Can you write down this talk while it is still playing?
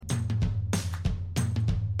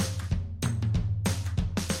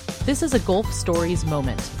This is a Gulf Stories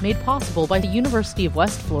moment made possible by the University of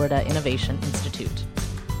West Florida Innovation Institute.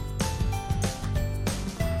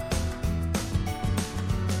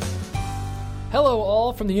 Hello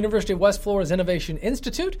all from the University of West Florida's Innovation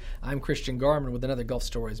Institute. I'm Christian Garman with another Gulf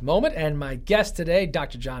Stories moment, and my guest today,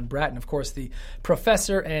 Dr. John Bratton, of course, the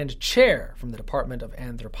professor and chair from the Department of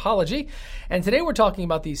Anthropology. And today we're talking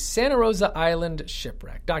about the Santa Rosa Island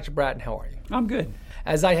shipwreck. Dr. Bratton, how are you? I'm good.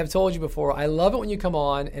 As I have told you before, I love it when you come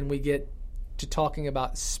on and we get to talking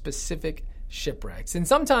about specific shipwrecks. And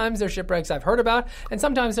sometimes they're shipwrecks I've heard about, and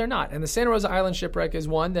sometimes they're not. And the Santa Rosa Island shipwreck is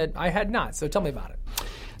one that I had not. So tell me about it.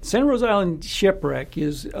 Santa Rosa Island shipwreck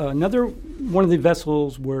is another one of the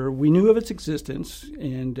vessels where we knew of its existence,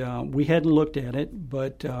 and we hadn't looked at it,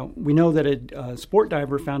 but we know that a sport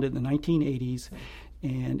diver found it in the 1980s,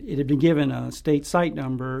 and it had been given a state site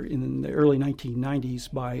number in the early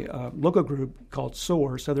 1990s by a local group called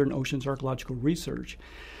SOAR, Southern Oceans Archaeological Research.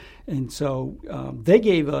 And so they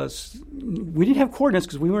gave us, we didn't have coordinates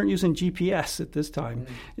because we weren't using GPS at this time.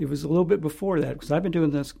 Mm-hmm. It was a little bit before that because I've been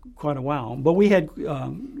doing this quite a while. But we had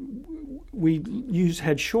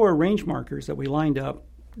shore range markers that we lined up,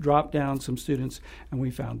 dropped down some students, and we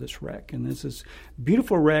found this wreck. And this is a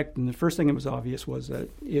beautiful wreck, and the first thing that was obvious was that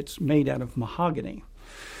it's made out of mahogany,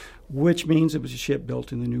 which means it was a ship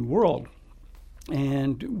built in the New World.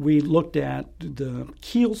 And we looked at the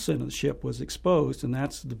keelson of the ship was exposed, and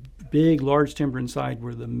that's the big, large timber inside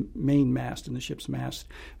where the main mast and the ship's mast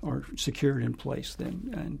are secured in place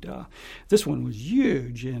then. And this one was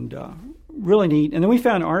huge and really neat. And then we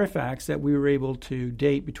found artifacts that we were able to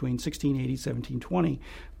date between 1680 and 1720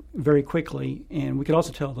 very quickly, and we could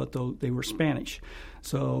also tell that they were Spanish.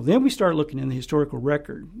 So then we started looking in the historical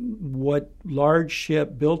record. What large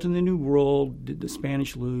ship built in the New World did the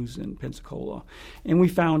Spanish lose in Pensacola? And we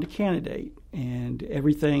found a candidate, and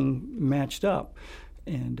everything matched up.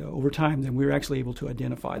 And over time, then we were actually able to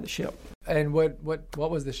identify the ship. And what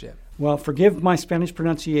was the ship? Well, forgive my Spanish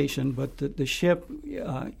pronunciation, but the ship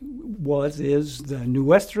is the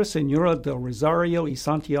Nuestra Señora del Rosario y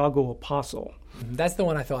Santiago Apostle. That's the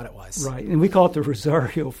one I thought it was. Right, and we call it the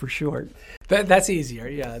Rosario for short. That's easier,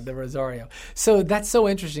 yeah, the Rosario. So that's so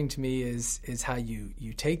interesting to me is how you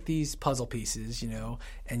take these puzzle pieces,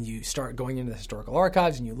 and you start going into the historical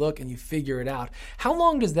archives and you look and you figure it out. How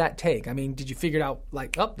long does that take? I mean, did you figure it out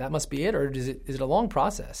like, that must be it, or is it a long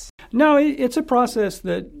process? No, it's a process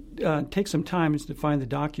that takes some time to find the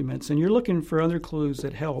documents, and you're looking for other clues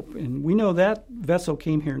that help. And we know that vessel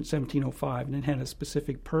came here in 1705, and it had a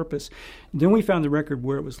specific purpose. And then we found the record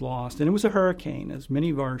where it was lost, and it was a hurricane, as many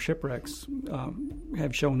of our shipwrecks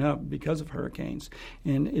have shown up because of hurricanes.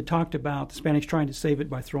 And it talked about the Spanish trying to save it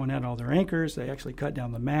by throwing out all their anchors. They actually cut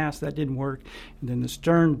down the mast. That didn't work. And then the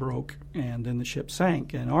stern broke, and then the ship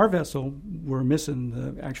sank. And our vessel, we're missing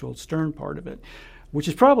the actual stern part of it, which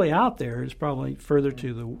is probably out there. It's probably further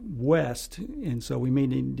to the west, and so we may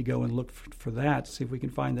need to go and look for that, see if we can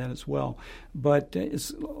find that as well. But a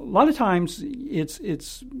lot of times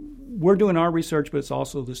it's we're doing our research, but it's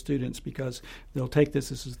also the students, because they'll take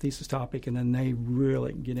this as a thesis topic, and then they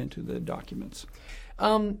really get into the documents.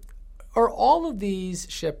 Are all of these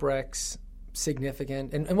shipwrecks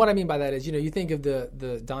significant? And what I mean by that is, you think of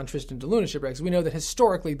the Don Tristan da Luna shipwrecks. We know that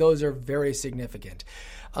historically those are very significant.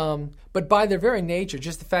 But by their very nature,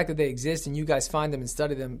 just the fact that they exist and you guys find them and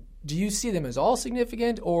study them, do you see them as all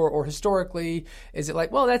significant, or historically is it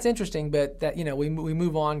like, well, that's interesting, but that we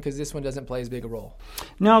move on because this one doesn't play as big a role?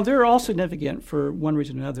 No, they're all significant for one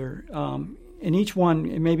reason or another. And each one,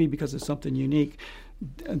 it may be because of something unique.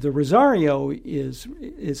 The Rosario is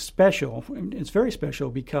special. It's very special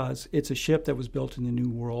because it's a ship that was built in the New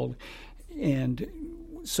World, and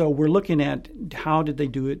so we're looking at how did they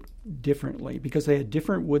do it differently, because they had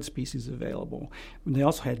different wood species available. And they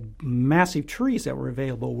also had massive trees that were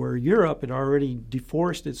available, where Europe had already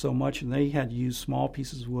deforested so much and they had to use small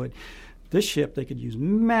pieces of wood. This ship, they could use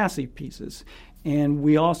massive pieces. And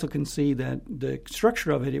we also can see that the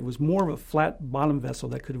structure of it was more of a flat bottom vessel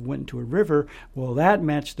that could have went into a river. Well, that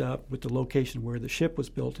matched up with the location where the ship was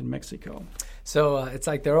built in Mexico. So it's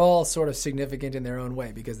like they're all sort of significant in their own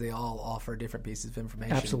way because they all offer different pieces of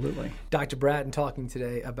information. Absolutely. Dr. Bratton talking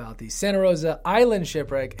today about the Santa Rosa Island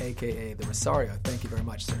shipwreck, a.k.a. the Rosario. Thank you very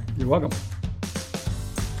much, sir. You're welcome.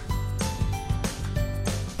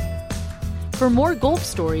 For more Gulf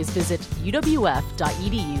Stories, visit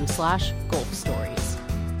uwf.edu/Gulf Stories.